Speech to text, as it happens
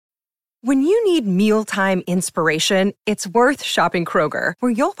When you need mealtime inspiration, it's worth shopping Kroger,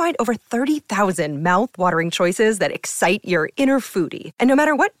 where you'll find over 30,000 mouth-watering choices that excite your inner foodie. And no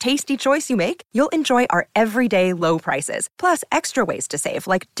matter what tasty choice you make, you'll enjoy our everyday low prices, plus extra ways to save,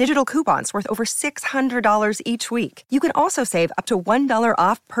 like digital coupons worth over $600 each week. You can also save up to $1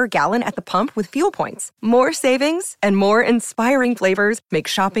 off per gallon at the pump with fuel points. More savings and more inspiring flavors make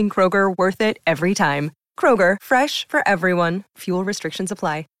shopping Kroger worth it every time. Kroger, fresh for everyone. Fuel restrictions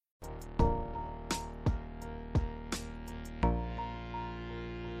apply.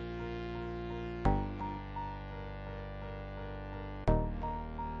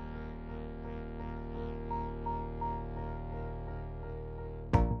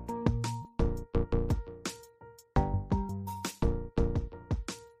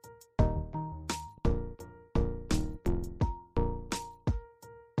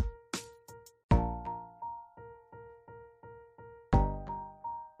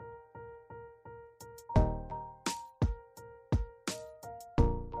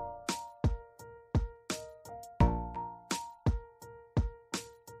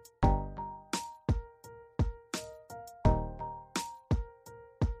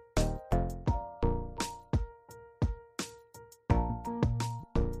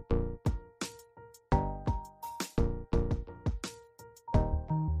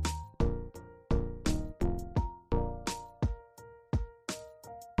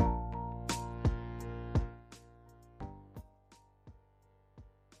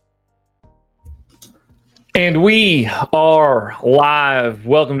 And we are live.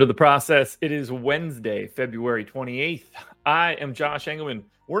 Welcome to The Process. It is Wednesday, February 28th. I am Josh Engelman.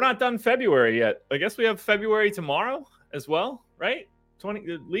 We're not done February yet. I guess we have February tomorrow as well, right?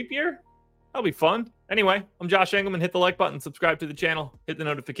 20 leap year? That'll be fun. Anyway, I'm Josh Engelman. Hit the like button, subscribe to the channel, hit the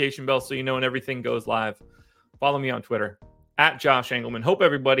notification bell so you know when everything goes live. Follow me on Twitter, @Josh Engelman. Hope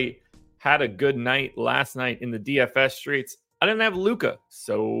everybody had a good night last night in the DFS streets. I didn't have Luka,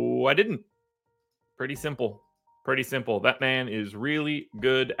 so I didn't. Pretty simple. Pretty simple. That man is really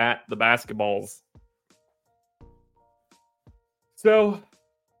good at the basketballs. So,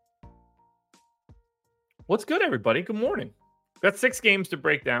 what's good, everybody? Good morning. Got 6 games to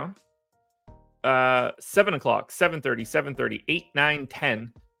break down. 7 o'clock, 7:30, 7:30, 8, 9,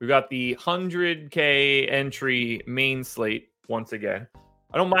 10. We've got the 100K entry main slate once again.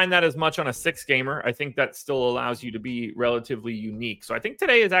 I don't mind that as much on a 6-gamer. I think that still allows you to be relatively unique. So I think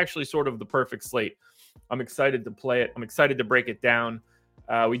today is actually sort of the perfect slate. I'm excited to play it. I'm excited to break it down.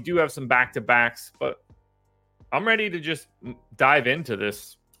 We do have some back-to-backs, but I'm ready to just dive into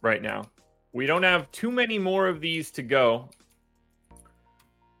this right now. We don't have too many more of these to go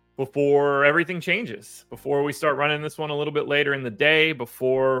before everything changes, before we start running this one a little bit later in the day,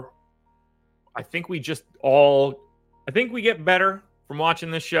 before I think we get better from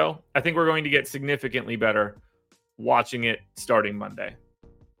watching this show. I think we're going to get significantly better watching it starting Monday.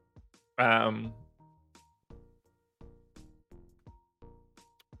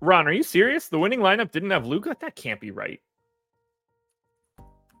 Ron, are you serious? The winning lineup didn't have Luka? That can't be right.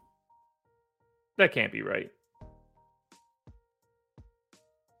 That can't be right.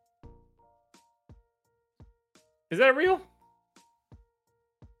 Is that real?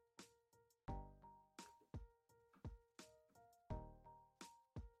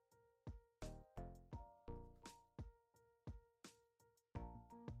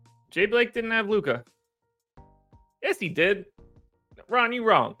 Jay Blake didn't have Luka. Yes, he did. Ron, you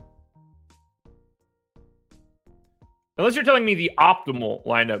wrong. Unless you're telling me the optimal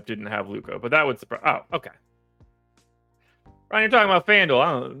lineup didn't have Luka, but that would surprise. Oh, okay. Ron, you're talking about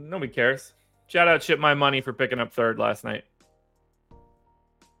FanDuel. Nobody cares. Shout out Ship My Money for picking up third last night. Come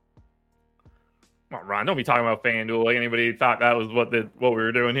on, Ron, don't be talking about FanDuel like anybody thought that was what we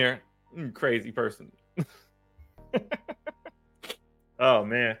were doing here. Crazy person. Oh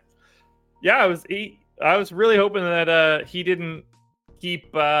man. Yeah, I was really hoping that he didn't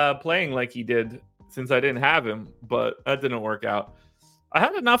keep playing like he did since I didn't have him, but that didn't work out. I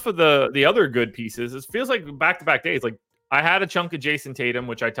had enough of the other good pieces. It feels like back-to-back days. Like I had a chunk of Jason Tatum,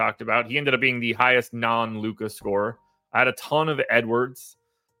 which I talked about. He ended up being the highest non-Luka scorer. I had a ton of Edwards.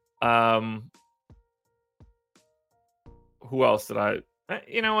 Who else did I?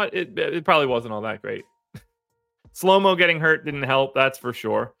 You know what? It probably wasn't all that great. Slow-mo getting hurt didn't help. That's for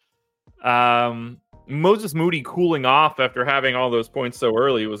sure. Moses Moody cooling off after having all those points so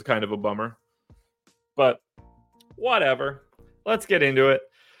early was kind of a bummer. But whatever. Let's get into it.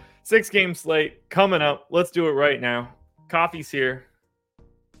 6-game slate coming up. Let's do it right now. Coffee's here.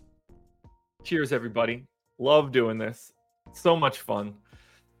 Cheers, everybody. Love doing this. So much fun.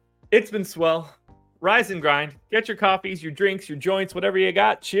 It's been swell. rise and grind. Get your coffees, your drinks, your joints, whatever you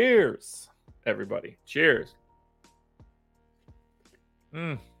got. Cheers, everybody. Cheers.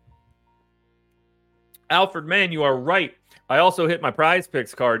 Alfred, man, you are right. I also hit my prize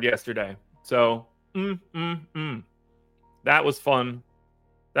picks card yesterday. So, that was fun.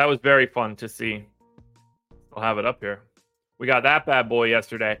 That was very fun to see. I'll have it up here. We got that bad boy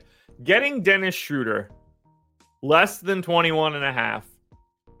yesterday. Getting Dennis Schroeder less than 21.5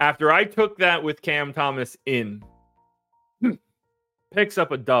 after I took that with Cam Thomas in. Picks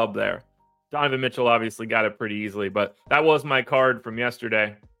up a dub there. Donovan Mitchell obviously got it pretty easily, but that was my card from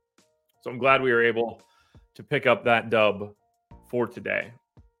yesterday. So I'm glad we were able to pick up that dub for today.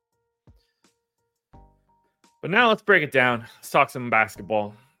 But now let's break it down. Let's talk some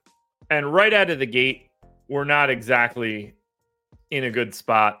basketball. And right out of the gate, we're not exactly in a good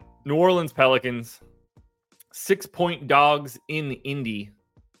spot. New Orleans Pelicans, 6-point dogs in Indy,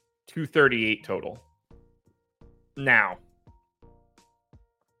 238 total. Now,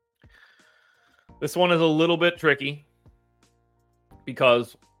 this one is a little bit tricky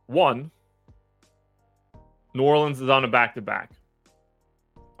because, one, New Orleans is on a back-to-back.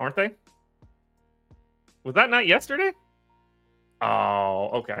 Aren't they? Was that not yesterday? Oh,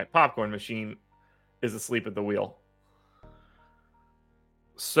 okay. Popcorn machine is asleep at the wheel.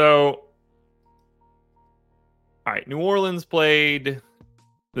 So, all right. New Orleans played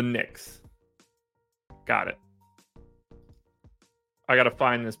the Knicks. Got it. I got to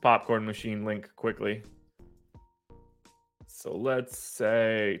find this popcorn machine link quickly. So let's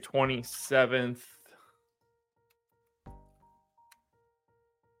say 27th.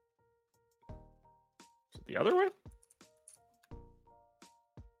 Is it the other way?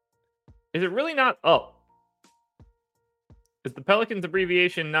 Is it really not up? Is the Pelicans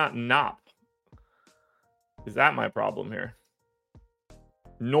abbreviation not NOP? Is that my problem here?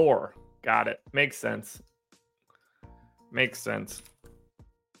 NOR. Got it. Makes sense. Makes sense.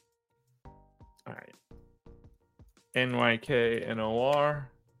 All right. NYKNOR.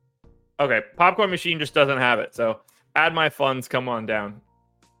 Okay. Popcorn machine just doesn't have it. So add my funds. Come on down.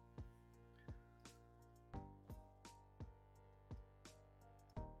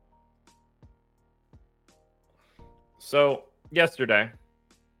 So yesterday,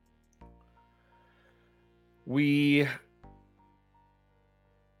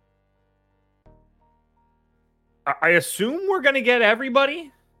 I assume we're going to get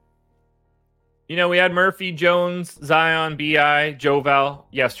everybody. You know, we had Murphy, Jones, Zion, BI, Joval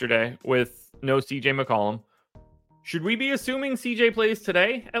yesterday with no CJ McCollum. Should we be assuming CJ plays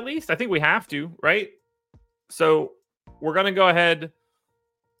today at least? I think we have to, right? So we're going to go ahead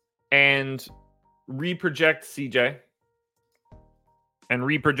and reproject CJ and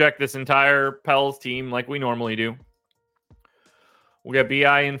reproject this entire Pels team like we normally do. We'll get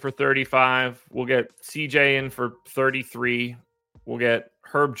BI in for 35. We'll get CJ in for 33. We'll get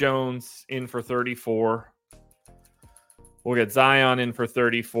Herb Jones in for 34. We'll get Zion in for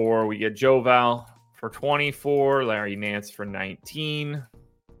 34. We get Joval for 24. Larry Nance for 19.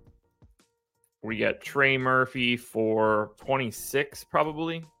 We get Trey Murphy for 26,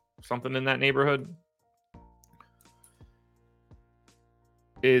 probably. Something in that neighborhood.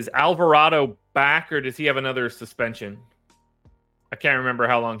 Is Alvarado back, or does he have another suspension? I can't remember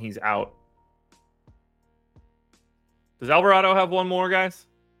how long he's out. Does Alvarado have one more, guys?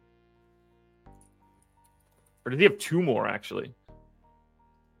 Or does he have two more, actually?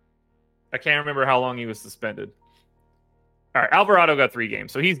 I can't remember how long he was suspended. All right, Alvarado got 3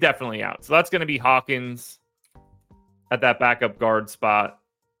 games, so he's definitely out. So that's going to be Hawkins at that backup guard spot.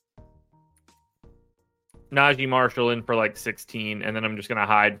 Najee Marshall in for like 16, and then I'm just going to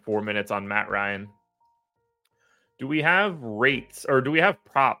hide 4 minutes on Matt Ryan. Do we have rates, or do we have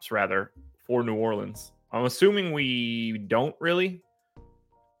props, rather, for New Orleans? I'm assuming we don't really.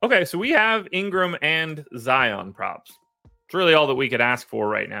 Okay, so we have Ingram and Zion props. It's really all that we could ask for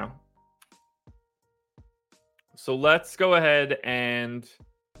right now. So let's go ahead and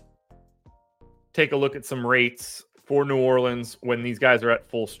take a look at some rates for New Orleans when these guys are at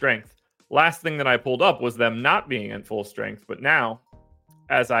full strength. Last thing that I pulled up was them not being at full strength, but now,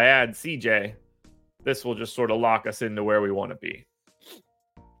 as I add CJ, this will just sort of lock us into where we want to be.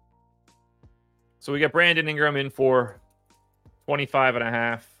 So we get Brandon Ingram in for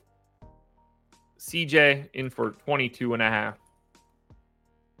 25.5. CJ in for 22.5.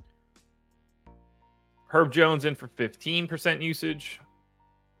 Herb Jones in for 15% usage.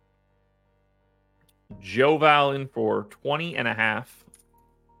 Joval in for 20.5.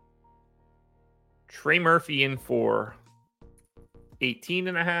 Trey Murphy in for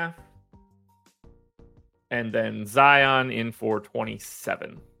 18.5. And then Zion in for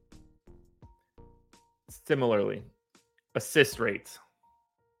 27. similarly. Assist rates.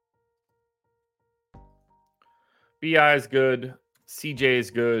 BI is good. CJ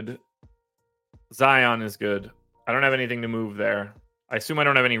is good. Zion is good. I don't have anything to move there. I assume I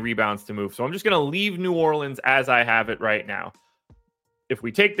don't have any rebounds to move. So I'm just going to leave New Orleans as I have it right now. If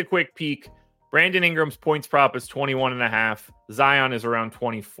we take the quick peek, Brandon Ingram's points prop is 21.5. Zion is around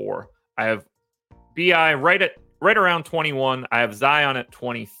 24. I have BI right around 21. I have Zion at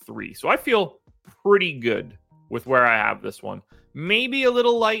 23. So I feel pretty good with where I have this one. Maybe a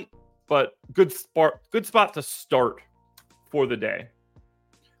little light, but good spot to start for the day.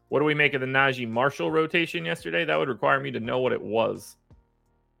 What do we make of the Najee Marshall rotation yesterday? That would require me to know what it was.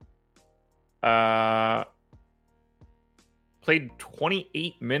 Played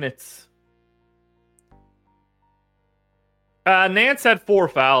 28 minutes. Nance had 4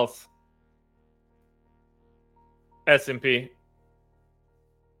 fouls. S&P.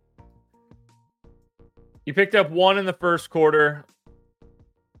 You picked up 1 in the first quarter.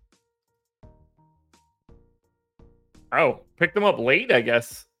 Oh, picked them up late, I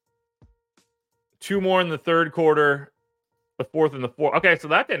guess. 2 more in the third quarter. The fourth and the fourth. Okay, so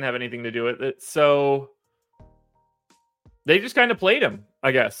that didn't have anything to do with it. So they just kind of played him,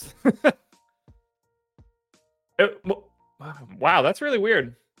 I guess. Wow, that's really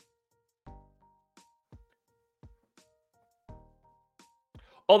weird.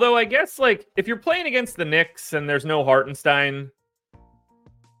 Although I guess, like, if you're playing against the Knicks and there's no Hartenstein,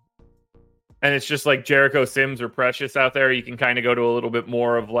 and it's just like Jericho Sims or Precious out there, you can kind of go to a little bit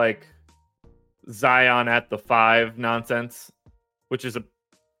more of like Zion at the 5 nonsense, which is a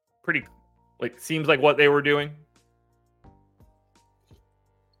pretty, like, seems like what they were doing.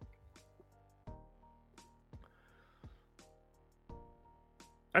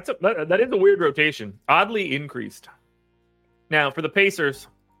 That is a weird rotation. Oddly increased. Now, for the Pacers,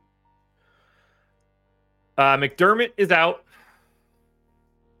 McDermott is out.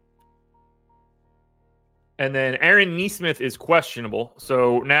 And then Aaron Nesmith is questionable.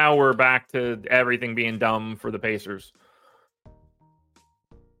 So now we're back to everything being dumb for the Pacers.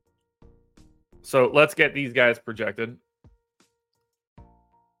 So let's get these guys projected.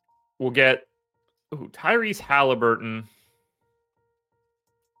 We'll get Tyrese Halliburton.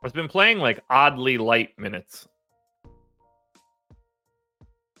 Has been playing like oddly light minutes.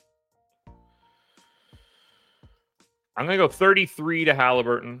 I'm going to go 33 to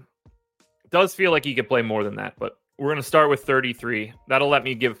Halliburton. Does feel like he could play more than that, but we're going to start with 33. That'll let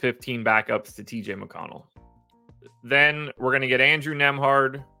me give 15 backups to TJ McConnell. Then we're going to get Andrew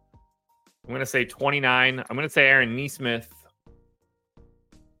Nemhard. I'm going to say 29. I'm going to say Aaron Nesmith,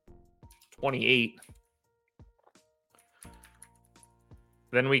 28.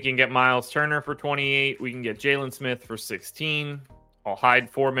 Then we can get Miles Turner for 28. We can get Jalen Smith for 16. I'll hide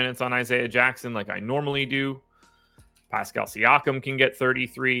 4 minutes on Isaiah Jackson like I normally do. Pascal Siakam can get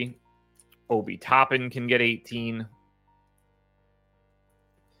 33. Obi Toppin can get 18.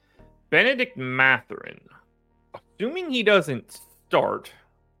 Benedict Mathurin, assuming he doesn't start,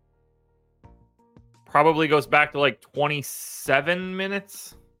 probably goes back to like 27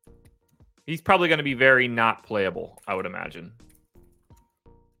 minutes. He's probably going to be very not playable, I would imagine.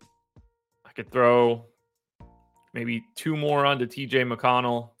 I could throw maybe 2 more onto TJ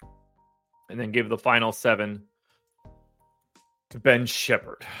McConnell and then give the final 7 to Ben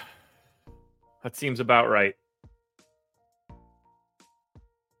Shepherd. That seems about right.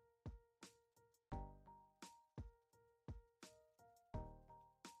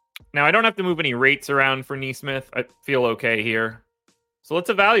 Now, I don't have to move any rates around for Nesmith. I feel okay here. So let's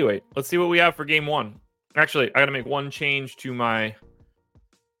evaluate. Let's see what we have for game 1. Actually, I got to make one change to my...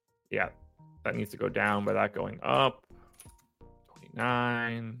 Yeah, that needs to go down by that going up.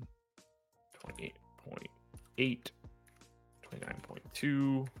 29, 28.8,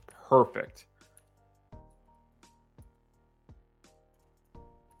 29.2. Perfect.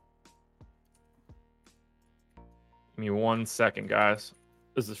 Give me 1 second, guys.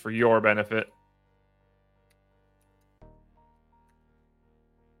 This is for your benefit.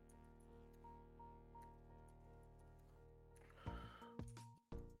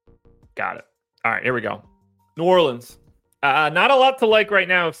 Got it. All right, here we go. New Orleans. Not a lot to like right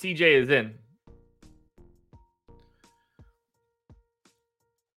now if CJ is in.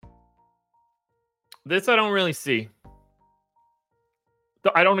 This I don't really see.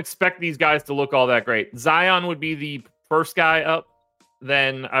 I don't expect these guys to look all that great. Zion would be the first guy up.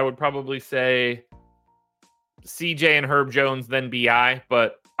 Then I would probably say CJ and Herb Jones, then BI.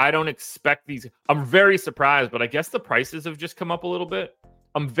 But I don't expect these. I'm very surprised, but I guess the prices have just come up a little bit.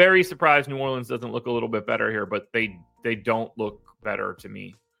 I'm very surprised New Orleans doesn't look a little bit better here, but they don't look better to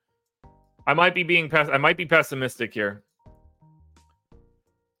me. I might be pessimistic here.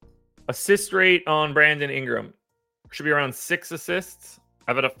 Assist rate on Brandon Ingram should be around 6 assists.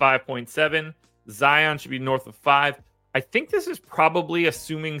 I've got a 5.7. Zion should be north of 5. I think this is probably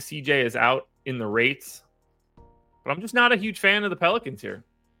assuming CJ is out in the rates. But I'm just not a huge fan of the Pelicans here.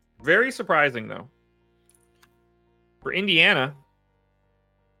 Very surprising, though. For Indiana,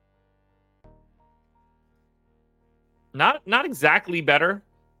 not exactly better.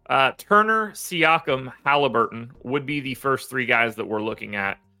 Turner, Siakam, Halliburton would be the first 3 guys that we're looking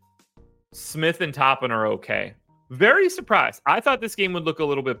at. Smith and Toppin are okay. Very surprised. I thought this game would look a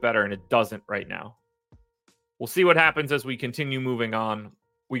little bit better, and it doesn't right now. We'll see what happens as we continue moving on.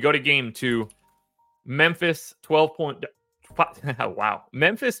 We go to game 2. Memphis 12-point. Wow.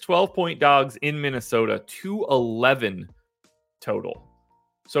 Memphis 12-point dogs in Minnesota. 211 total.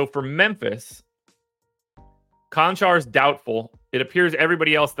 So for Memphis, Konchar's doubtful. It appears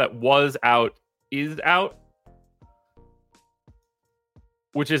everybody else that was out is out,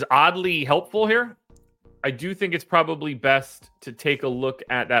 which is oddly helpful here. I do think it's probably best to take a look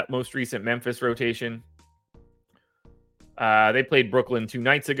at that most recent Memphis rotation. They played Brooklyn 2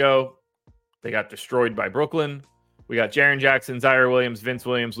 nights ago. They got destroyed by Brooklyn. We got Jaren Jackson, Zaire Williams, Vince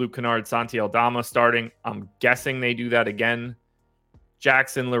Williams, Luke Kennard, Santi Aldama starting. I'm guessing they do that again.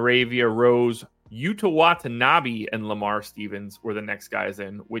 Jackson, Laravia, Rose, Yuta Watanabe, and Lamar Stevens were the next guys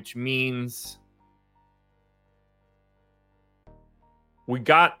in, which means we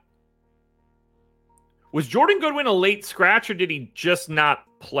got... Was Jordan Goodwin a late scratch, or did he just not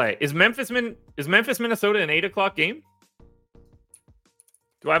play? Is Memphis, Minnesota an 8 o'clock game?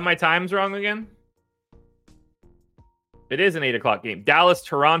 Do I have my times wrong again? It is an 8 o'clock game. Dallas,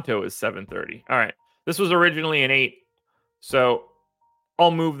 Toronto is 7:30. All right. This was originally an 8. So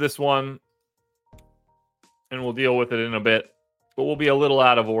I'll move this one and we'll deal with it in a bit. But we'll be a little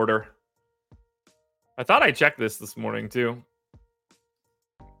out of order. I thought I checked this morning too.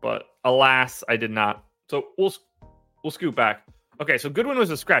 But alas, I did not. So we'll scoot back. Okay, so Goodwin was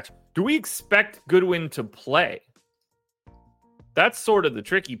a scratch. Do we expect Goodwin to play? That's sort of the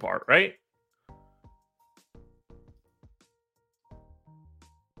tricky part, right?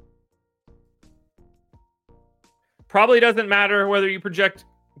 Probably doesn't matter whether you project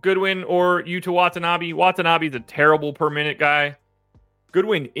Goodwin or Yuta Watanabe. Watanabe's a terrible per minute guy.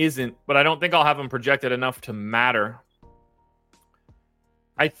 Goodwin isn't, but I don't think I'll have him projected enough to matter.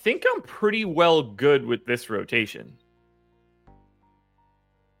 I think I'm pretty well good with this rotation.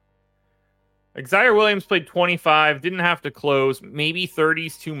 Zaire Williams played 25, didn't have to close. Maybe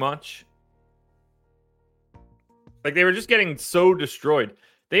 30's too much. Like, they were just getting so destroyed.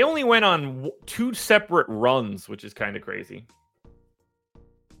 They only went on 2 separate runs, which is kind of crazy.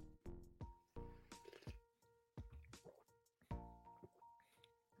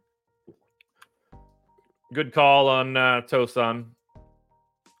 Good call on Tosan.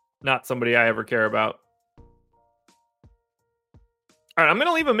 Not somebody I ever care about. All right, I'm going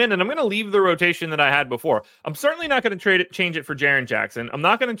to leave him in, and I'm going to leave the rotation that I had before. I'm certainly not going to change it for Jaren Jackson. I'm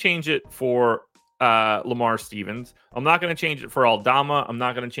not going to change it for Lamar Stevens. I'm not going to change it for Aldama. I'm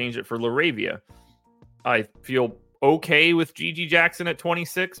not going to change it for Laravia. I feel okay with Gigi Jackson at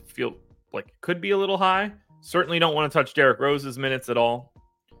 26. Feel like it could be a little high. Certainly don't want to touch Derrick Rose's minutes at all.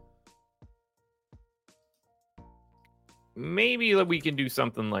 Maybe we can do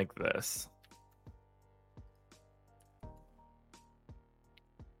something like this.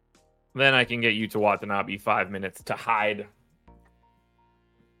 Then I can get Yuta Watanabe 5 minutes to hide.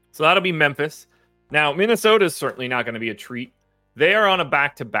 So that'll be Memphis. Now, Minnesota is certainly not going to be a treat. They are on a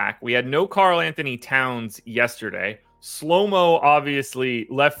back-to-back. We had no Karl Anthony Towns yesterday. Slow-mo obviously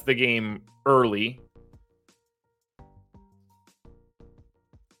left the game early.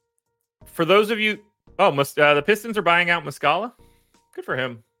 For those of you... Oh, the Pistons are buying out Muscala? Good for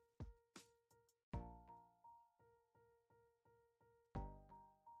him.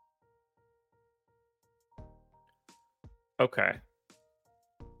 Okay.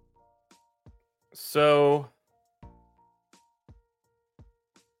 So...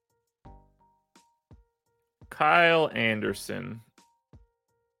 Kyle Anderson.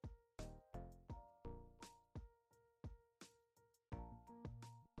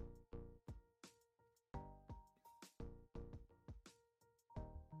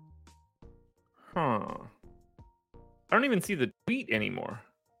 I don't even see the tweet anymore.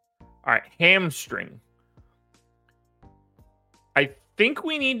 All right, hamstring. I think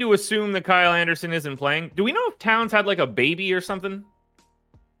we need to assume that Kyle Anderson isn't playing. Do we know if Towns had like a baby or something?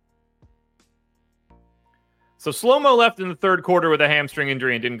 So Slow-mo left in the third quarter with a hamstring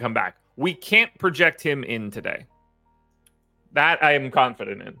injury and didn't come back. We can't project him in today. That I am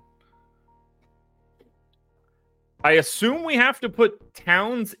confident in. I assume we have to put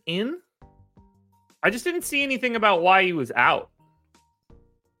Towns in. I just didn't see anything about why he was out.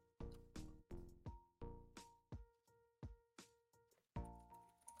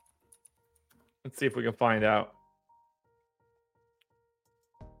 Let's see if we can find out.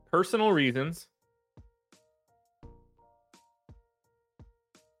 Personal reasons.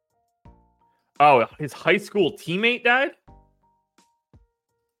 Oh, his high school teammate died?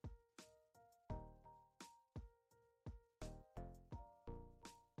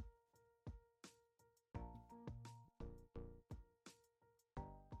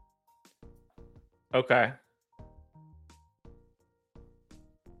 Okay.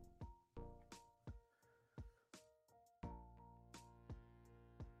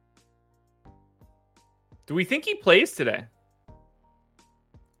 Do we think he plays today?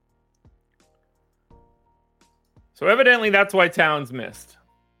 So evidently that's why Towns missed.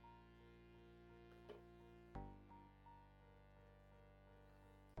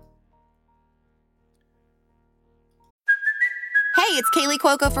 Hey, it's Kaylee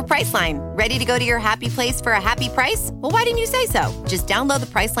Cuoco for Priceline. Ready to go to your happy place for a happy price? Well, why didn't you say so? Just download the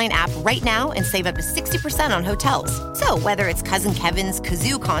Priceline app right now and save up to 60% on hotels. So whether it's Cousin Kevin's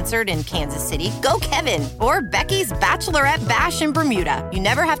Kazoo Concert in Kansas City, go Kevin, or Becky's Bachelorette Bash in Bermuda, you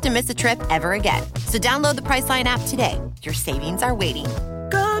never have to miss a trip ever again. So download the Priceline app today. Your savings are waiting.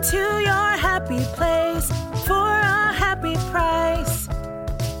 Go to your happy place for a happy price.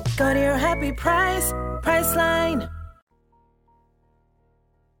 Go to your happy price, Priceline.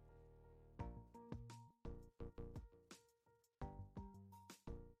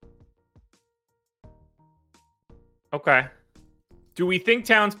 Okay. Do we think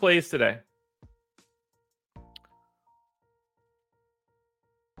Towns plays today?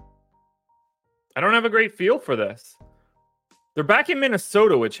 I don't have a great feel for this. They're back in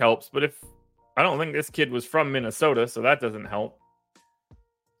Minnesota, which helps, but I don't think this kid was from Minnesota, so that doesn't help.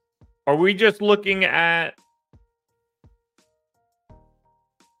 Are we just looking at,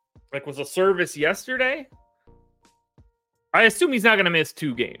 like, was a service yesterday? I assume he's not going to miss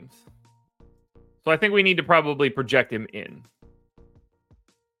 2 games. So I think we need to probably project him in.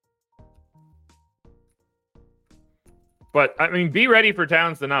 But, I mean, be ready for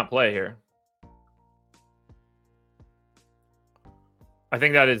Towns to not play here. I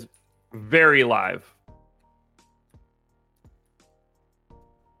think that is very live.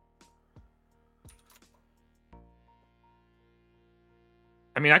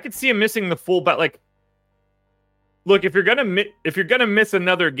 I mean, I could see him missing the full, but like, look, if you're gonna miss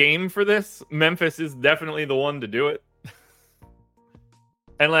another game for this, Memphis is definitely the one to do it.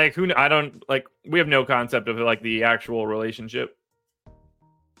 And like, we have no concept of like the actual relationship.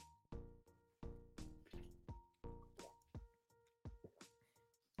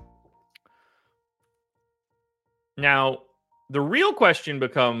 Now, the real question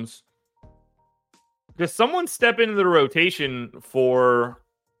becomes, does someone step into the rotation for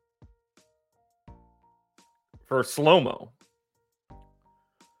slow-mo?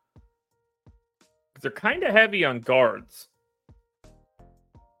 They're kind of heavy on guards.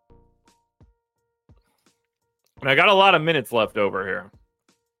 And I got a lot of minutes left over here.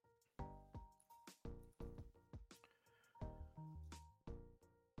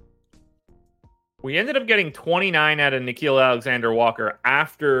 We ended up getting 29 out of Nickeil Alexander-Walker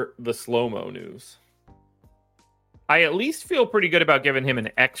after the slow-mo news. I at least feel pretty good about giving him an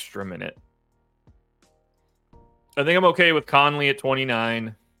extra minute. I think I'm okay with Conley at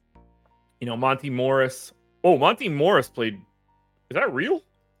 29. You know, Monty Morris. Oh, Monty Morris played. Is that real?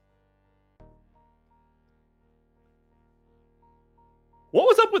 What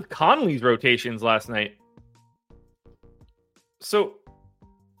was up with Conley's rotations last night? So,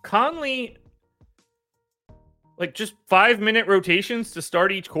 Conley, like, just 5-minute rotations to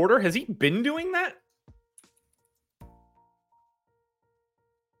start each quarter. Has he been doing that?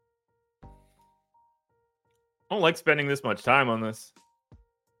 I don't like spending this much time on this.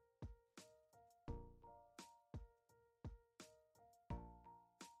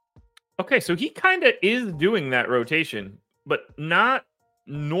 Okay, so he kind of is doing that rotation, but not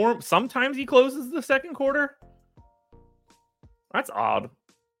norm. Sometimes he closes the second quarter. That's odd.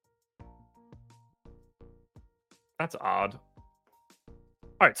 That's odd.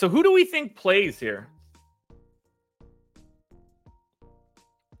 All right, so who do we think plays here?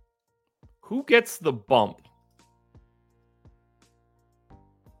 Who gets the bump?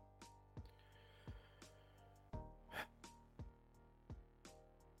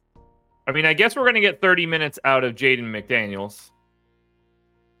 I mean, I guess we're going to get 30 minutes out of Jaden McDaniels.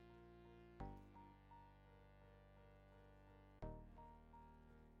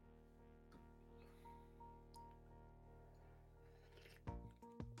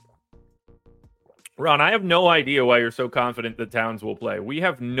 Ron, I have no idea why you're so confident the Towns will play. We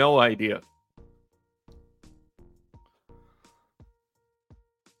have no idea.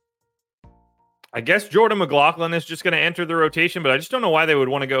 I guess Jordan McLaughlin is just going to enter the rotation, but I just don't know why they would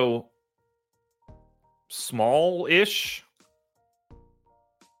want to go small-ish.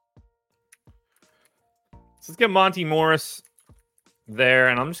 So let's get Monty Morris there,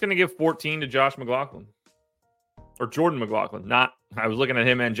 and I'm just going to give 14 to Josh McLaughlin. Or Jordan McLaughlin. I was looking at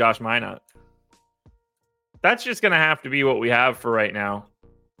him and Josh Minot. That's just going to have to be what we have for right now.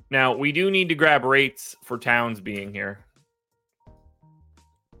 Now, we do need to grab rates for Towns being here.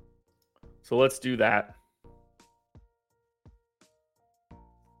 So let's do that.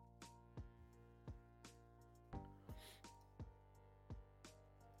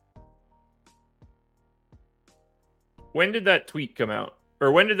 When did that tweet come out?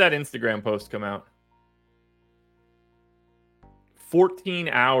 Or when did that Instagram post come out? 14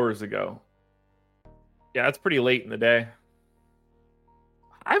 hours ago. Yeah, that's pretty late in the day.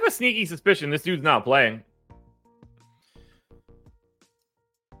 I have a sneaky suspicion this dude's not playing.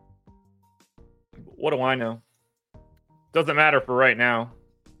 What do I know? Doesn't matter for right now.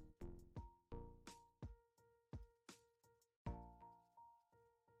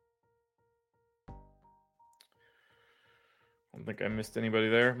 I don't think I missed anybody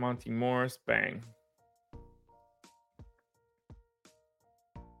there. Monty Morris, bang.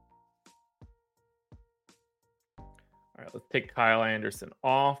 All right, let's take Kyle Anderson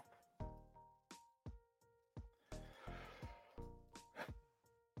off.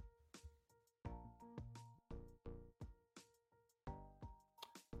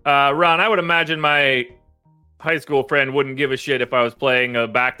 Ron, I would imagine my high school friend wouldn't give a shit if I was playing a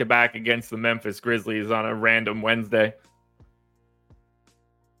back-to-back against the Memphis Grizzlies on a random Wednesday.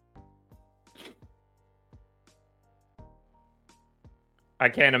 I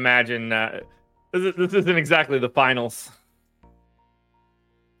can't imagine. This isn't exactly the finals.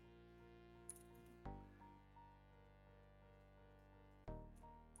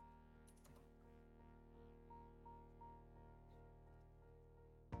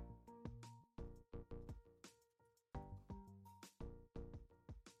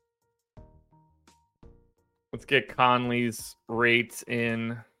 Let's get Conley's rates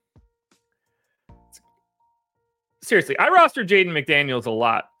in. Seriously, I roster Jaden McDaniels a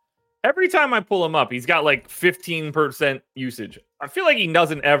lot. Every time I pull him up, he's got like 15% usage. I feel like he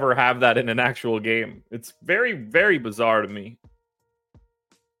doesn't ever have that in an actual game. It's very, very bizarre to me.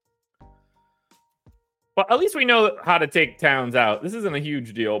 But at least we know how to take Towns out. This isn't a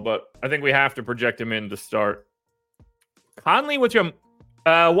huge deal, but I think we have to project him in to start. Conley, which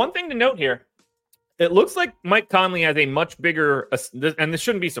one thing to note here. It looks like Mike Conley has a much bigger, and this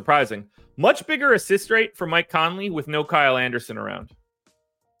shouldn't be surprising, much bigger assist rate for Mike Conley with no Kyle Anderson around.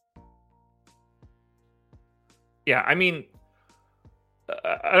 Yeah, I mean,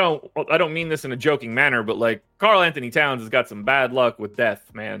 I don't mean this in a joking manner, but like Karl Anthony Towns has got some bad luck with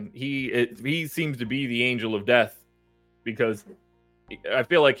death, man. He seems to be the angel of death because I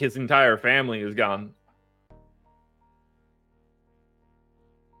feel like his entire family is gone.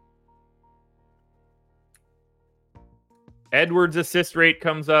 Edwards' assist rate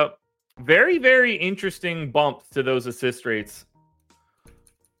comes up. Very, very interesting bump to those assist rates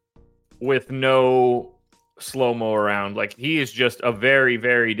with no slow-mo around. Like, he is just a very,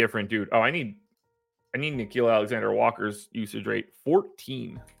 very different dude. Oh, I need Nickeil Alexander-Walker's usage rate.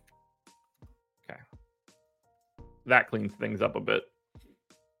 14. Okay. That cleans things up a bit.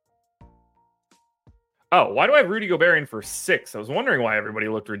 Oh, why do I have Rudy Gobert in for 6? I was wondering why everybody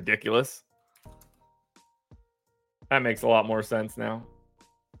looked ridiculous. That makes a lot more sense now.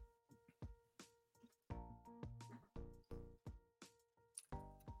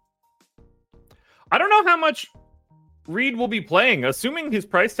 I don't know how much Reed will be playing, assuming his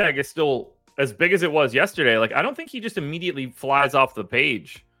price tag is still as big as it was yesterday. Like, I don't think he just immediately flies off the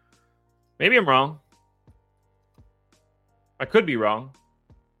page. Maybe I'm wrong. I could be wrong.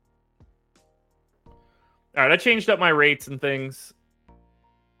 All right, I changed up my rates and things.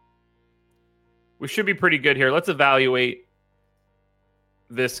 We should be pretty good here. Let's evaluate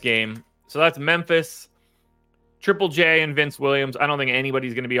this game. So that's Memphis, Triple J, and Vince Williams. I don't think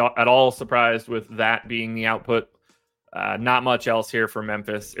anybody's going to be at all surprised with that being the output. Not much else here for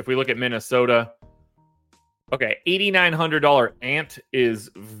Memphis. If we look at Minnesota, okay, $8,900 Ant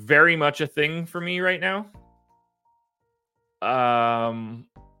is very much a thing for me right now.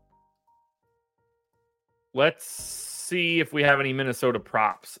 Let's see if we have any Minnesota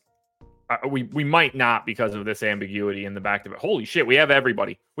props. We might not because of this ambiguity in the back of it. Holy shit, we have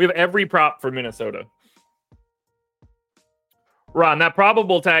everybody. We have every prop for Minnesota. Ron, that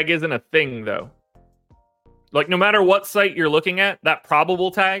probable tag isn't a thing, though. Like, no matter what site you're looking at, that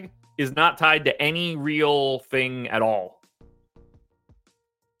probable tag is not tied to any real thing at all.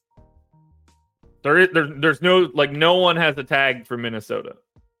 There's no, like, no one has a tag for Minnesota.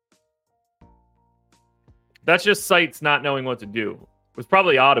 That's just sites not knowing what to do. It was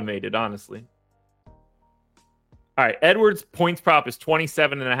probably automated, honestly. All right, Edwards' points prop is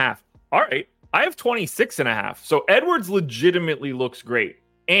 27.5. All right, I have 26.5. So Edwards legitimately looks great.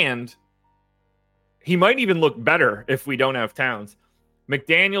 And he might even look better if we don't have Towns.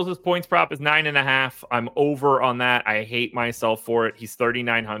 McDaniels' points prop is 9.5. I'm over on that. I hate myself for it. He's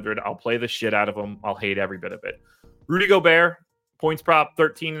 3,900. I'll play the shit out of him. I'll hate every bit of it. Rudy Gobert, points prop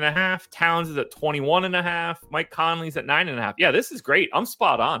 13.5. Towns is at 21.5. Mike Conley's at 9.5. Yeah, this is great. I'm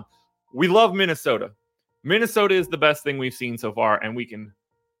spot on. We love Minnesota. Minnesota is the best thing we've seen so far, and we can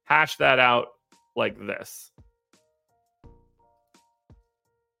hash that out like this.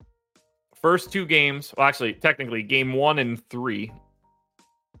 First two games, well, actually, technically, game 1 and 3.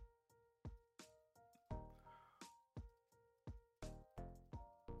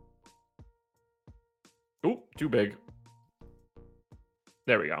 Ooh, too big.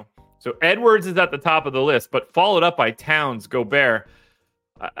 There we go. So Edwards is at the top of the list, but followed up by Towns, Gobert.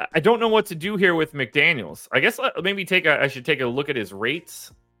 I don't know what to do here with McDaniels. I guess maybe I should take a look at his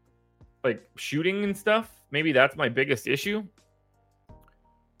rates, like shooting and stuff. Maybe that's my biggest issue.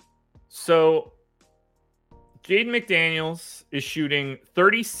 So Jaden McDaniels is shooting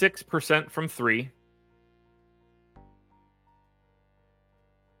 36% from 3.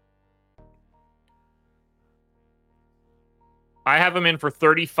 I have him in for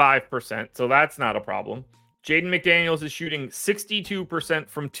 35%, so that's not a problem. Jaden McDaniels is shooting 62%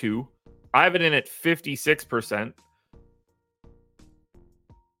 from 2. I have it in at 56%.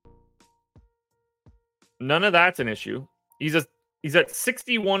 None of that's an issue. He's at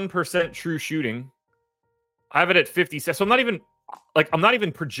 61% true shooting. I have it at 56. So I'm not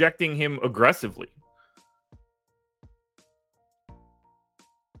even projecting him aggressively.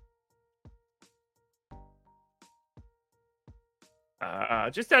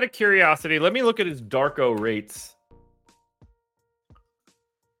 Just out of curiosity, let me look at his Darko rates.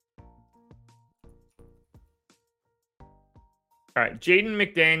 All right, Jaden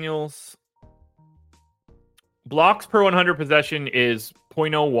McDaniels. Blocks per 100 possession is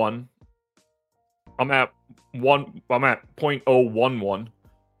 0.01. I'm at 0.011.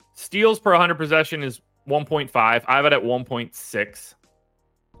 Steals per 100 possession is 1.5. I have it at 1.6.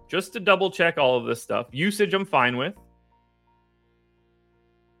 Just to double check all of this stuff. Usage I'm fine with.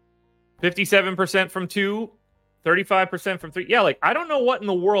 57% from 2, 35% from 3. Yeah, like, I don't know what in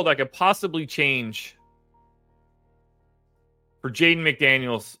the world I could possibly change for Jaden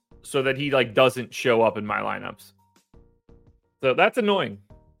McDaniels so that he, like, doesn't show up in my lineups. So that's annoying.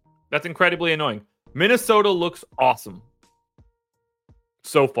 That's incredibly annoying. Minnesota looks awesome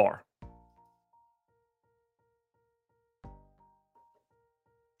so far.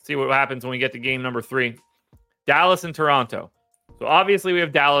 See what happens when we get to game number 3. Dallas and Toronto. So obviously we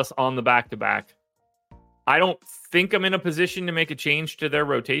have Dallas on the back-to-back. I don't think I'm in a position to make a change to their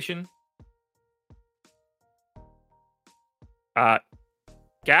rotation.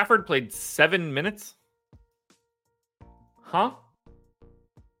 Gafford played 7 minutes. Huh?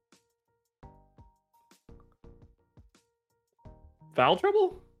 Foul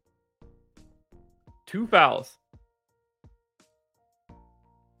trouble? 2 fouls.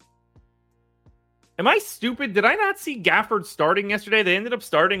 Am I stupid? Did I not see Gafford starting yesterday? They ended up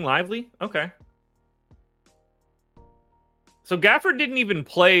starting Lively? Okay. So Gafford didn't even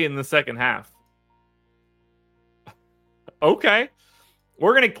play in the second half. Okay.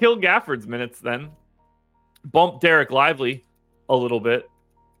 We're going to kill Gafford's minutes then. Bump Derek Lively a little bit.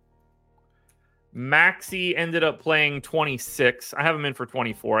 Maxey ended up playing 26. I have him in for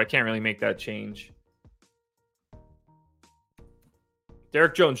 24. I can't really make that change.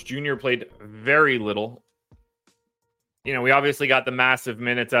 Derek Jones Jr. played very little. You know, we obviously got the massive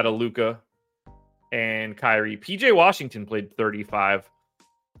minutes out of Luka and Kyrie. PJ Washington played 35.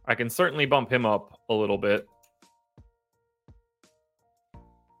 I can certainly bump him up a little bit.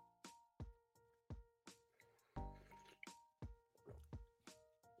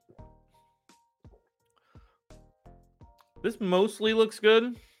 This mostly looks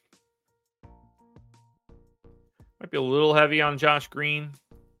good. Might be a little heavy on Josh Green.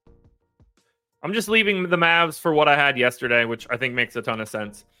 I'm just leaving the Mavs for what I had yesterday, which I think makes a ton of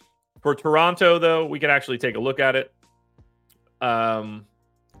sense. For Toronto, though, we can actually take a look at it. Jakob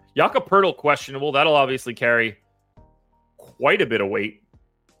Poeltl questionable. That'll obviously carry quite a bit of weight.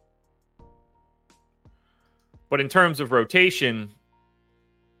 But in terms of rotation,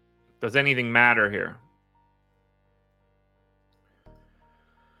 does anything matter here?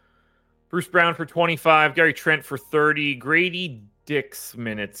 Bruce Brown for 25. Gary Trent for 30. Grady Dick's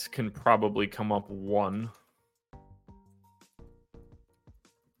minutes can probably come up 1.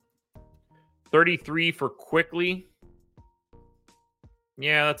 33 for Quickly.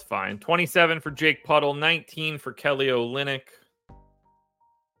 Yeah, that's fine. 27 for Jake Puddle. 19 for Kelly Olynyk.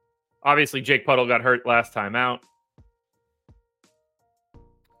 Obviously, Jake Puddle got hurt last time out.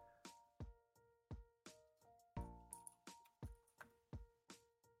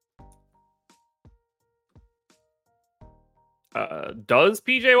 Does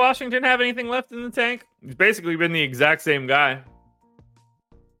PJ Washington have anything left in the tank? He's basically been the exact same guy.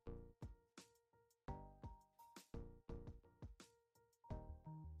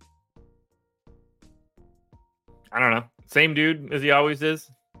 I don't know. Same dude as he always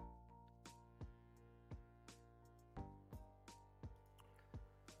is.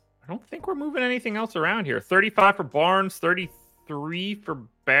 I don't think we're moving anything else around here. 35 for Barnes, 33 for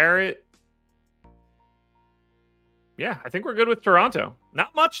Barrett. Yeah, I think we're good with Toronto.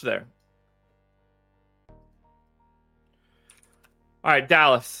 Not much there. All right,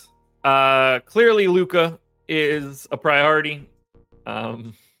 Dallas. Clearly, Luka is a priority.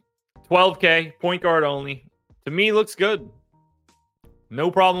 12K, point guard only. To me, looks good.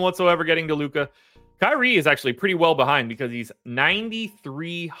 No problem whatsoever getting to Luka. Kyrie is actually pretty well behind because he's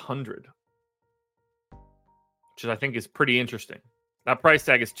 9,300, which I think is pretty interesting. That price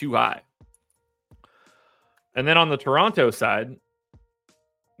tag is too high. And then on the Toronto side,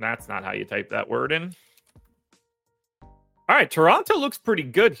 that's not how you type that word in. All right, Toronto looks pretty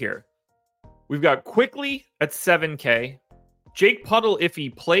good here. We've got Quickly at 7K. Jake Puddle, if he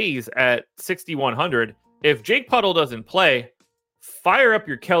plays, at 6,100. If Jake Puddle doesn't play, fire up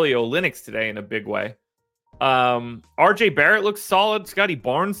your Kelly Olynyk today in a big way. RJ Barrett looks solid. Scotty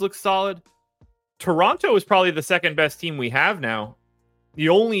Barnes looks solid. Toronto is probably the second best team we have now. The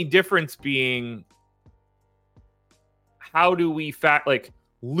only difference being, how do we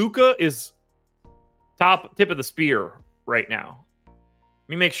Luka is tip of the spear right now. Let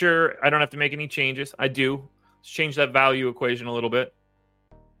me make sure I don't have to make any changes. I do. Let's change that value equation a little bit.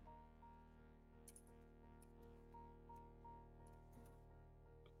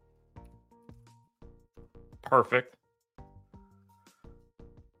 Perfect.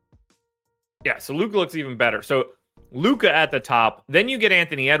 Yeah, so Luka looks even better. So Luka at the top, then you get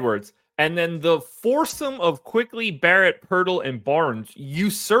Anthony Edwards, and then the foursome of Quickly, Barrett, Pirtle, and Barnes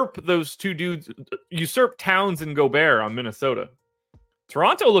usurp those two dudes, usurp Towns and Gobert on Minnesota.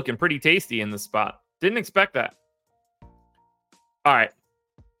 Toronto looking pretty tasty in this spot. Didn't expect that. All right.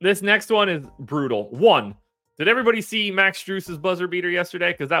 This next one is brutal. 1, did everybody see Max Strus's buzzer beater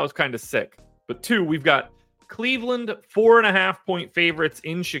yesterday? Because that was kind of sick. But 2, we've got Cleveland 4.5-point favorites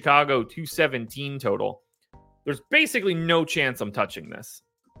in Chicago, 217 total. There's basically no chance I'm touching this.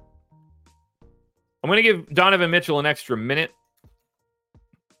 I'm going to give Donovan Mitchell an extra minute.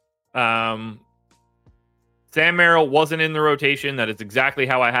 Sam Merrill wasn't in the rotation. That is exactly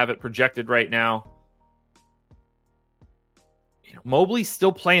how I have it projected right now. Mobley's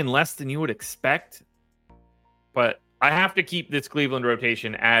still playing less than you would expect, but I have to keep this Cleveland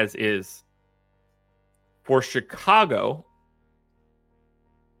rotation as is. For Chicago,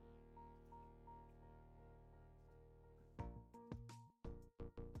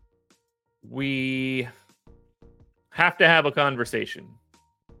 we have to have a conversation.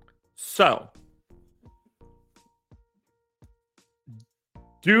 So,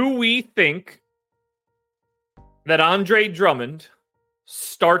 do we think that Andre Drummond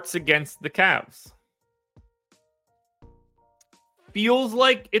starts against the Cavs? Feels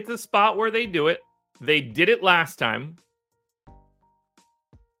like it's a spot where they do it. They did it last time.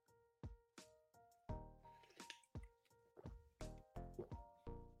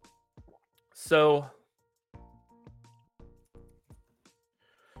 So,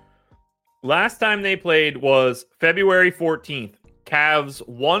 last time they played was February 14th. Cavs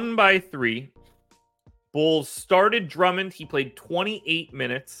won by 3. Bulls started Drummond. He played 28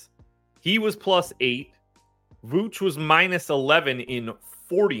 minutes. He was +8. Vooch was -11 in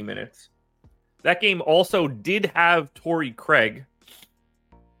 40 minutes. That game also did have Torrey Craig.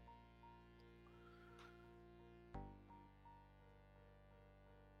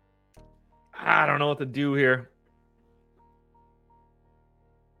 I don't know what to do here.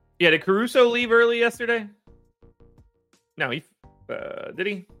 Yeah, did Caruso leave early yesterday? No, he did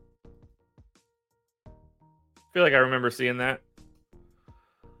he? I feel like I remember seeing that.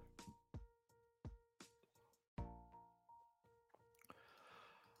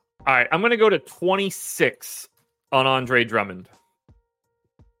 All right, I'm going to go to 26 on Andre Drummond.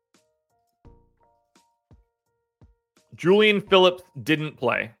 Julian Phillips didn't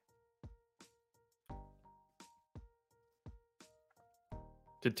play.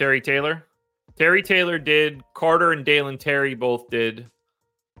 Did Terry Taylor? Terry Taylor did. Carter and Dalen Terry both did.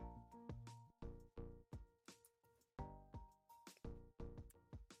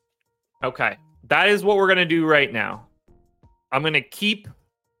 Okay. That is what we're going to do right now. I'm going to keep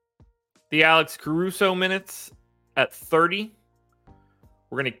the Alex Caruso minutes at 30.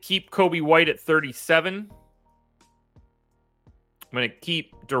 We're going to keep Kobe White at 37. I'm going to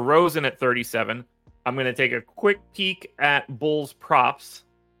keep DeRozan at 37. I'm going to take a quick peek at Bulls props.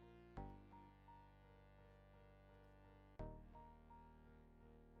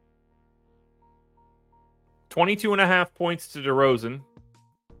 $22.5 points to DeRozan.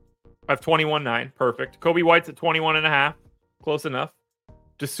 I have 21.9. Perfect. Kobe White's at 21.5. Close enough.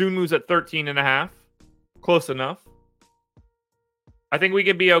 Dosunmu's at 13.5. Close enough. I think we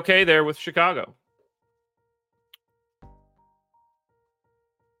could be okay there with Chicago.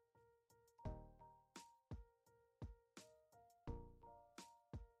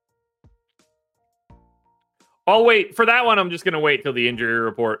 I'll wait. For that one, I'm just going to wait till the injury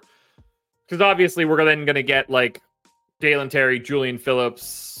report. Because obviously we're then going to get like Dalen Terry, Julian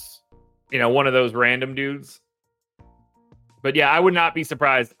Phillips, one of those random dudes. But yeah, I would not be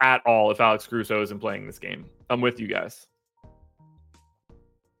surprised at all if Alex Caruso isn't playing this game. I'm with you guys.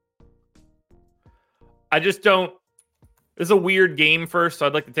 I just don't... This is a weird game first, so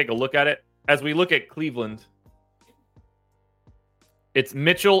I'd like to take a look at it. As we look at Cleveland, it's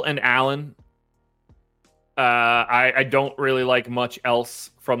Mitchell and Allen. I don't really like much else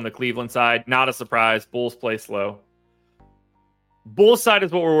from the Cleveland side. Not a surprise. Bulls play slow. Bulls side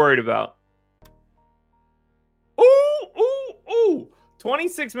is what we're worried about. Ooh.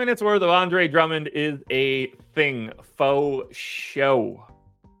 26 minutes worth of Andre Drummond is a thing. Faux show.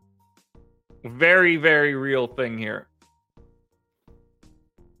 Very, very real thing here.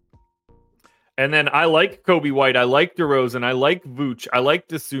 And then I like Kobe White. I like DeRozan. I like Vooch. I like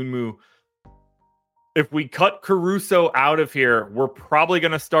Dosunmu. If we cut Caruso out of here, we're probably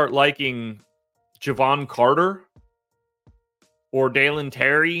going to start liking Javon Carter or Dalen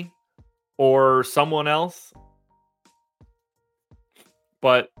Terry or someone else.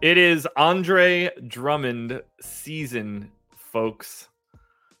 But it is Andre Drummond season, folks.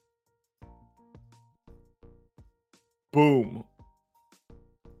 Boom.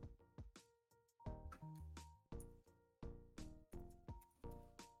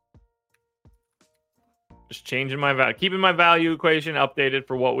 Just changing my value, keeping my value equation updated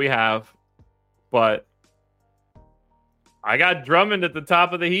for what we have. But I got Drummond at the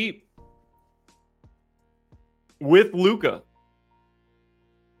top of the heap with Luka.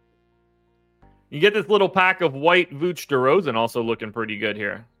 You get this little pack of White, Vooch, DeRozan also looking pretty good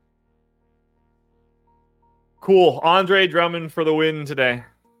here. Cool. Andre Drummond for the win today.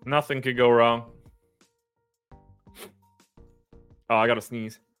 Nothing could go wrong. Oh, I got to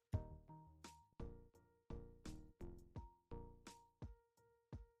sneeze.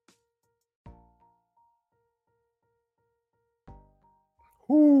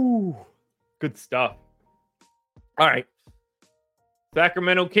 Ooh, good stuff. All right.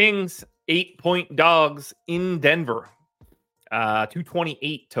 Sacramento Kings, 8-point dogs in Denver.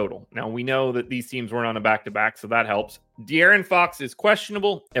 228 total. Now, we know that these teams weren't on a back-to-back, so that helps. De'Aaron Fox is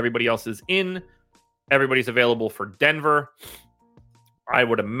questionable. Everybody else is in. Everybody's available for Denver. I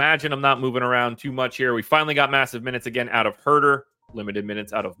would imagine I'm not moving around too much here. We finally got massive minutes again out of Herter. Limited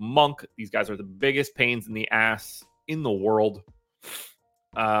minutes out of Monk. These guys are the biggest pains in the ass in the world.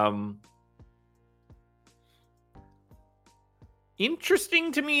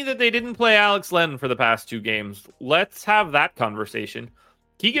 Interesting to me that they didn't play Alex Len for the past two games. Let's have that conversation.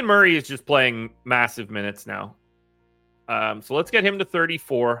 Keegan Murray is just playing massive minutes now. So let's get him to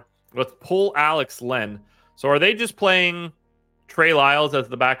 34. Let's pull Alex Len. So are they just playing Trey Lyles as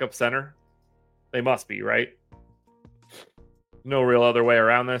the backup center? They must be, right? No real other way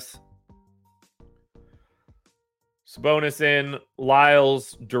around this. Sabonis in,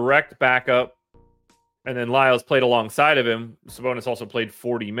 Lyles direct backup, and then Lyles played alongside of him. Sabonis also played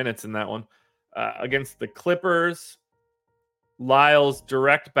 40 minutes in that one. Against the Clippers, Lyles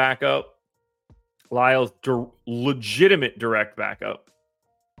direct backup, Lyles legitimate direct backup,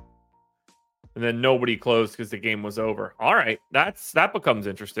 and then nobody closed because the game was over. All right, that becomes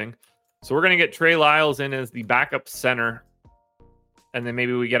interesting. So we're going to get Trey Lyles in as the backup center, and then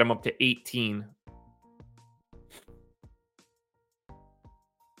maybe we get him up to 18.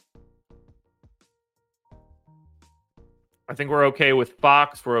 I think we're okay with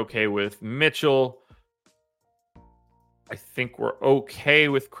Fox. We're okay with Mitchell. I think we're okay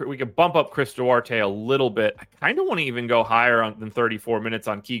with... We can bump up Chris Duarte a little bit. I kind of want to even go higher than 34 minutes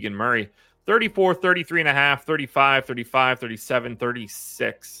on Keegan Murray. 34, 33.5, 35, 35, 37,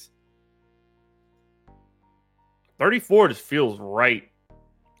 36. 34 just feels right.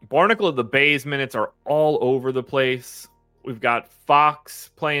 Barnacle of the Bay's minutes are all over the place. We've got Fox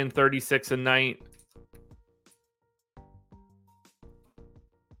playing 36 a night.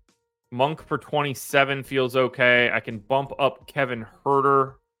 Monk for 27 feels okay. I can bump up Kevin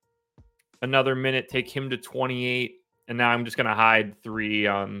Herter another minute, take him to 28. And now I'm just going to hide 3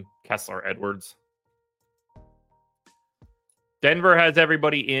 on Kessler Edwards. Denver has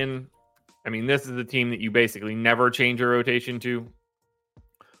everybody in. I mean, this is the team that you basically never change your rotation to.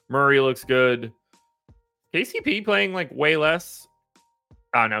 Murray looks good. KCP playing like way less.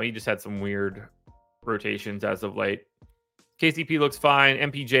 Oh, no, he just had some weird rotations as of late. KCP looks fine.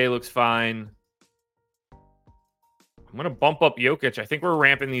 MPJ looks fine. I'm going to bump up Jokic. I think we're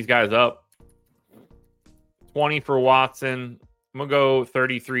ramping these guys up. 20 for Watson. I'm going to go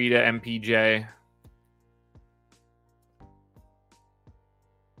 33 to MPJ.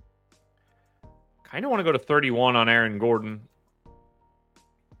 Kind of want to go to 31 on Aaron Gordon.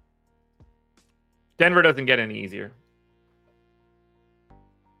 Denver doesn't get any easier.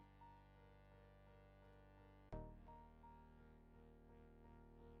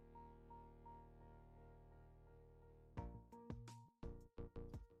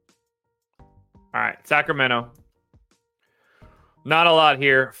 All right, Sacramento. Not a lot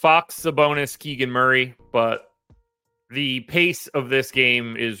here. Fox, Sabonis, Keegan Murray, but the pace of this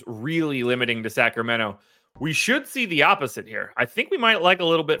game is really limiting to Sacramento. We should see the opposite here. I think we might like a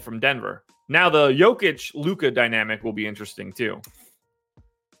little bit from Denver. Now, the Jokic-Luka dynamic will be interesting, too.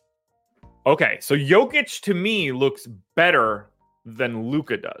 Okay, so Jokic, to me, looks better than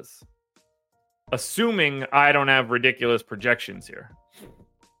Luka does. Assuming I don't have ridiculous projections here.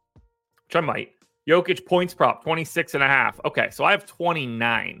 Which I might. Jokic points prop, 26.5. Okay, so I have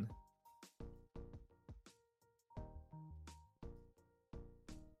 29.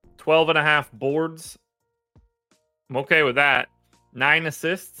 $12.5 boards. I'm okay with that. 9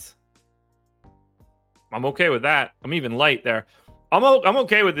 assists. I'm okay with that. I'm even light there. I'm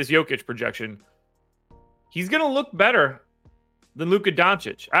okay with this Jokic projection. He's going to look better than Luka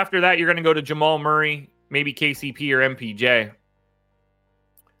Doncic. After that, you're going to go to Jamal Murray, maybe KCP or MPJ.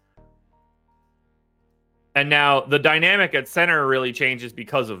 And now the dynamic at center really changes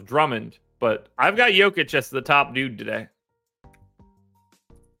because of Drummond. But I've got Jokic as the top dude today.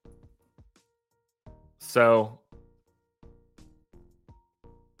 So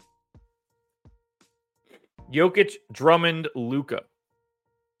Jokic, Drummond, Luka.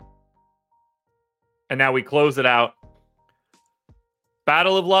 And now we close it out.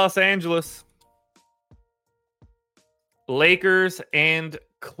 Battle of Los Angeles. Lakers and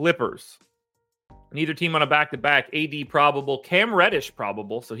Clippers. Neither team on a back-to-back. AD probable. Cam Reddish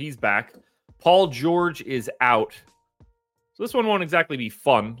probable, so he's back. Paul George is out. So this one won't exactly be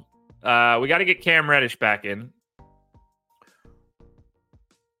fun. We got to get Cam Reddish back in.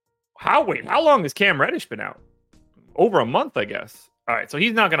 How long has Cam Reddish been out? Over a month, I guess. All right, so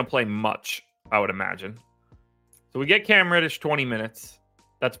he's not going to play much, I would imagine. So we get Cam Reddish 20 minutes.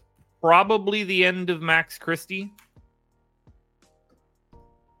 That's probably the end of Max Christie.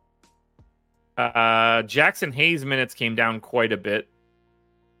 Jackson Hayes minutes came down quite a bit.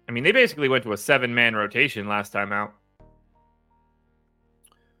 I mean, they basically went to a 7-man rotation last time out.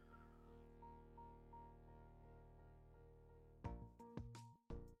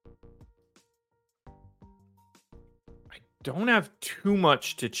 I don't have too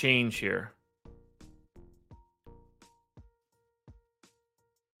much to change here.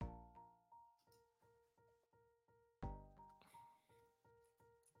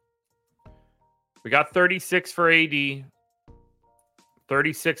 We got 36 for AD,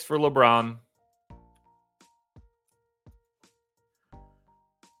 36 for LeBron.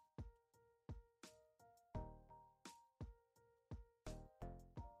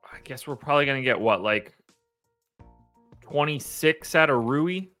 I guess we're probably going to get what, like 26 out of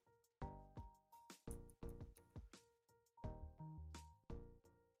Rui?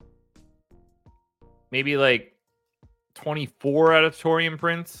 Maybe like 24 out of Taurean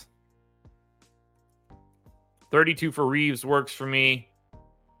Prince? 32 for Reeves works for me.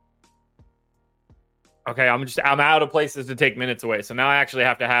 Okay, I'm out of places to take minutes away. So now I actually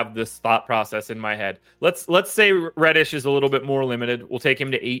have to have this thought process in my head. Let's say Reddish is a little bit more limited. We'll take him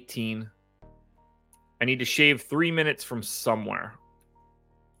to 18. I need to shave 3 minutes from somewhere.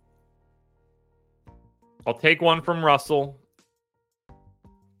 I'll take one from Russell.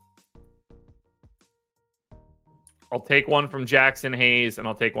 I'll take one from Jackson Hayes, and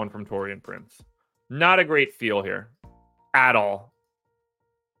I'll take one from Taurean Prince. Not a great feel here at all.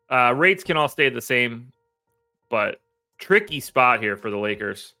 Rates can all stay the same, but tricky spot here for the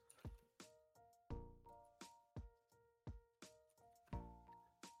Lakers.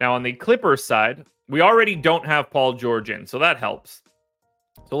 Now, on the Clippers side, we already don't have Paul George in, so that helps.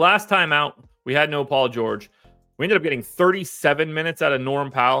 So last time out, we had no Paul George. We ended up getting 37 minutes out of Norm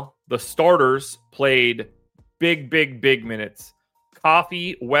Powell. The starters played big minutes.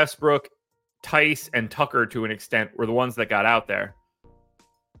 Coffey, Westbrook, Tice, and Tucker, to an extent, were the ones that got out there.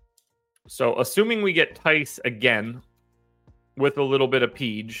 So assuming we get Tice again with a little bit of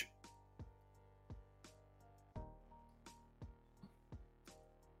Peach,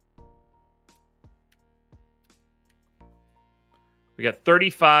 we got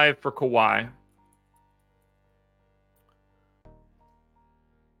 35 for Kawhi.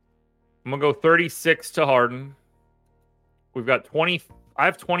 I'm going to go 36 to Harden. We've got 20. I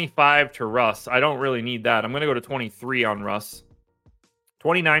have 25 to Russ. I don't really need that. I'm going to go to 23 on Russ.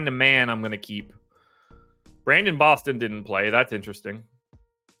 29 to Man, I'm going to keep. Brandon Boston didn't play. That's interesting.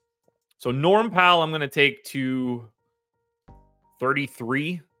 So Norm Powell, I'm going to take to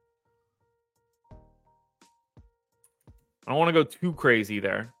 33. I don't want to go too crazy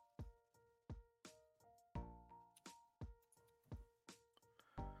there.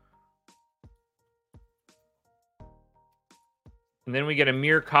 And then we get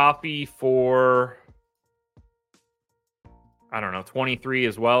Amir Coffey for, I don't know, 23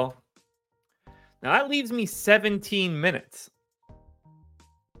 as well. Now that leaves me 17 minutes.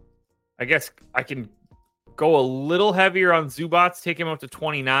 I guess I can go a little heavier on Zubats, take him up to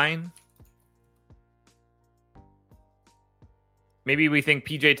 29. Maybe we think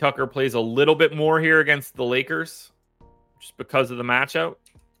PJ Tucker plays a little bit more here against the Lakers just because of the matchup.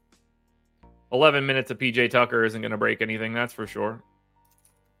 11 minutes of PJ Tucker isn't going to break anything, that's for sure.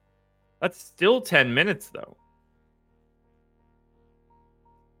 That's still 10 minutes, though.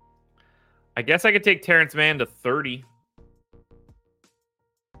 I guess I could take Terrence Mann to 30.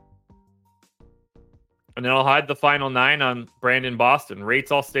 And then I'll hide the final 9 on Brandon Boston. Rates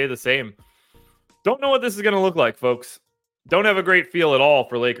all stay the same. Don't know what this is going to look like, folks. Don't have a great feel at all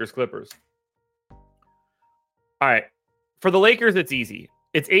for Lakers Clippers. All right. For the Lakers, it's easy.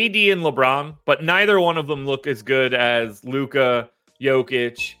 It's AD and LeBron, but neither one of them look as good as Luka,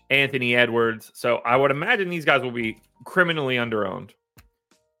 Jokic, Anthony Edwards. So I would imagine these guys will be criminally underowned.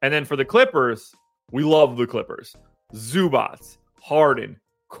 And then for the Clippers, we love the Clippers. Zubats, Harden,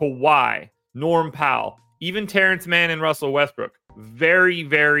 Kawhi, Norm Powell, even Terrence Mann and Russell Westbrook. Very,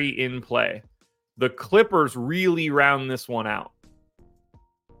 very in play. The Clippers really round this one out.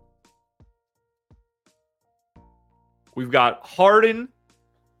 We've got Harden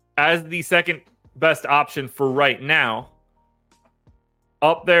as the second best option for right now.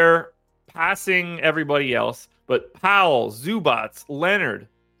 Up there, passing everybody else. But Powell, Zubats, Leonard.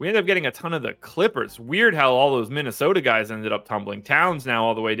 We ended up getting a ton of the Clippers. Weird how all those Minnesota guys ended up tumbling. Towns now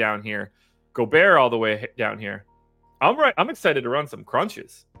all the way down here. Gobert all the way down here. I'm excited to run some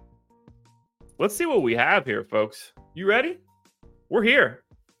crunches. Let's see what we have here, folks. You ready? We're here.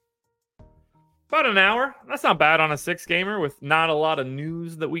 About an hour. That's not bad on a 6-gamer with not a lot of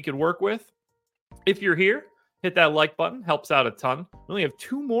news that we could work with. If you're here, hit that like button. Helps out a ton. We only have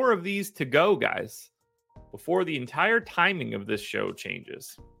 2 more of these to go, guys, before the entire timing of this show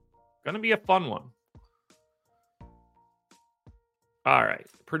changes. Going to be a fun one. All right.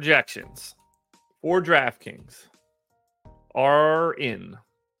 Projections for DraftKings are in.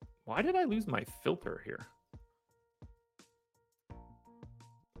 Why did I lose my filter here?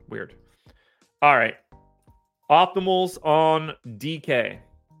 Weird. All right. Optimals on DK.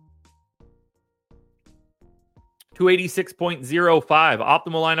 286.05.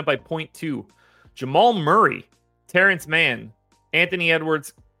 Optimal lineup by 0.2. Jamal Murray, Terrence Mann, Anthony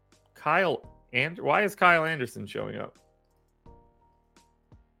Edwards, why is Kyle Anderson showing up?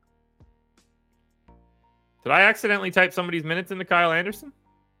 Did I accidentally type somebody's minutes into Kyle Anderson?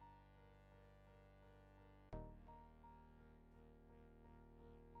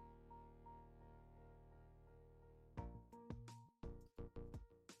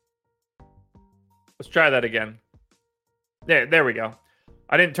 Let's try that again. There we go.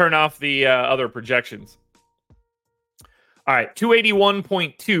 I didn't turn off the other projections. All right,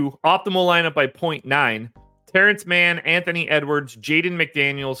 281.2, optimal lineup by 0.9. Terrence Mann, Anthony Edwards, Jaden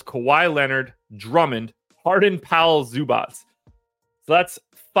McDaniels, Kawhi Leonard, Drummond, Harden, Powell, Zubats. So that's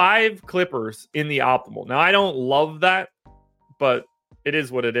 5 Clippers in the optimal. Now, I don't love that, but it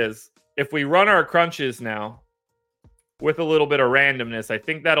is what it is. If we run our crunches now with a little bit of randomness, I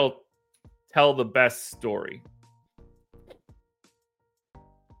think that'll tell the best story.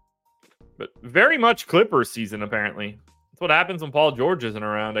 But very much Clippers season, apparently. That's what happens when Paul George isn't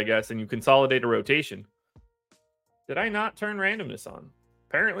around, I guess, and you consolidate a rotation. Did I not turn randomness on?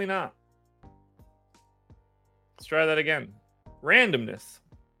 Apparently not. Let's try that again. Randomness.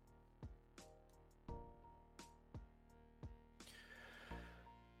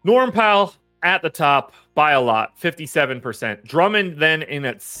 Norm Powell at the top by a lot, 57%. Drummond then in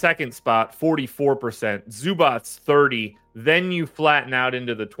at second spot, 44%. Zubats 30. Then you flatten out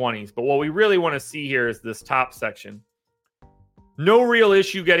into the 20s. But what we really want to see here is this top section. No real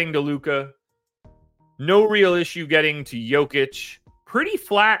issue getting to Luka. No real issue getting to Jokic. Pretty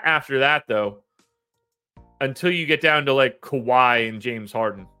flat after that, though, until you get down to like Kawhi and James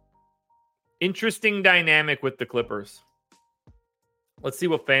Harden. Interesting dynamic with the Clippers. Let's see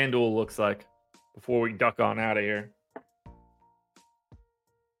what FanDuel looks like before we duck on out of here.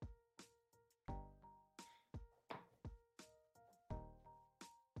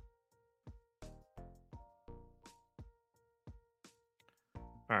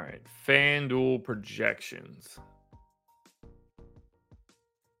 All right, FanDuel projections.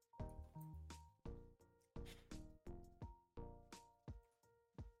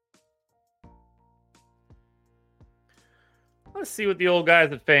 Let's see what the old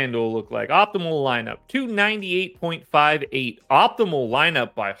guys at FanDuel look like. Optimal lineup, 298.58. Optimal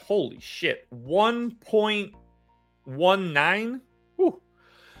lineup by, holy shit, 1.19. Whew.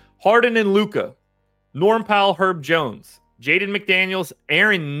 Harden and Luka, Norm Powell, Herb Jones, Jaden McDaniels,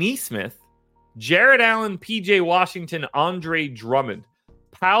 Aaron Nesmith, Jared Allen, PJ Washington, Andre Drummond.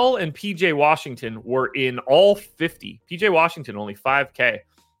 Powell and PJ Washington were in all 50. PJ Washington only 5K.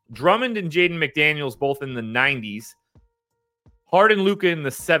 Drummond and Jaden McDaniels both in the 90s. Harden, Luka in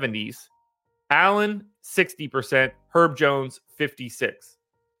the 70s. Allen, 60%. Herb Jones, 56%.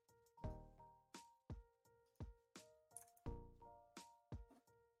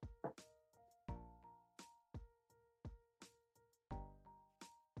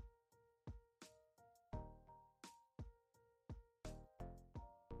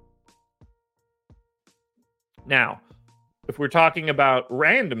 Now, if we're talking about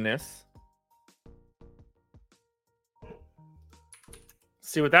randomness,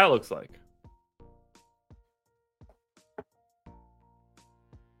 see what that looks like.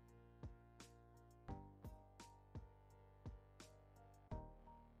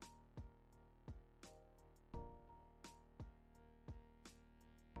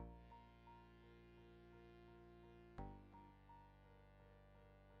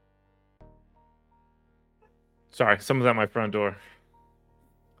 Sorry, someone's at my front door.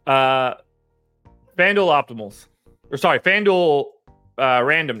 FanDuel optimals. FanDuel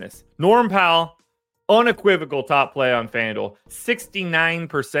randomness. Norm Powell, unequivocal top play on FanDuel.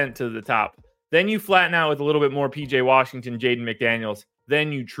 69% to the top. Then you flatten out with a little bit more PJ Washington, Jaden McDaniels.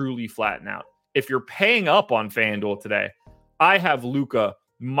 Then you truly flatten out. If you're paying up on FanDuel today, I have Luka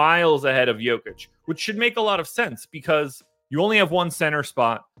miles ahead of Jokic, which should make a lot of sense because you only have one center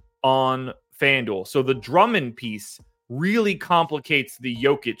spot on FanDuel. So the Drummond piece really complicates the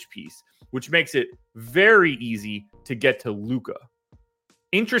Jokic piece, which makes it very easy to get to Luka.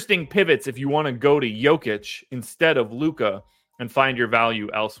 Interesting pivots if you want to go to Jokic instead of Luka and find your value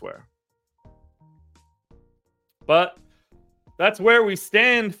elsewhere. But that's where we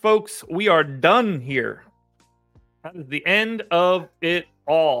stand, folks. We are done here. That is the end of it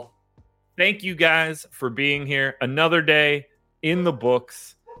all. Thank you guys for being here. Another day in the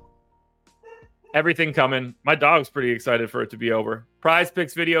books. Everything coming. My dog's pretty excited for it to be over. Prize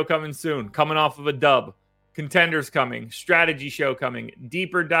Picks video coming soon. Coming off of a dub. Contenders coming. Strategy show coming.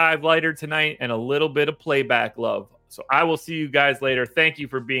 Deeper dive later tonight. And a little bit of playback love. So I will see you guys later. Thank you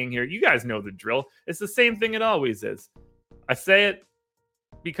for being here. You guys know the drill. It's the same thing it always is. I say it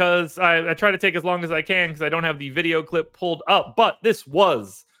because I try to take as long as I can because I don't have the video clip pulled up. But this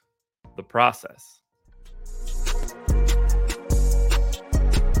was the process.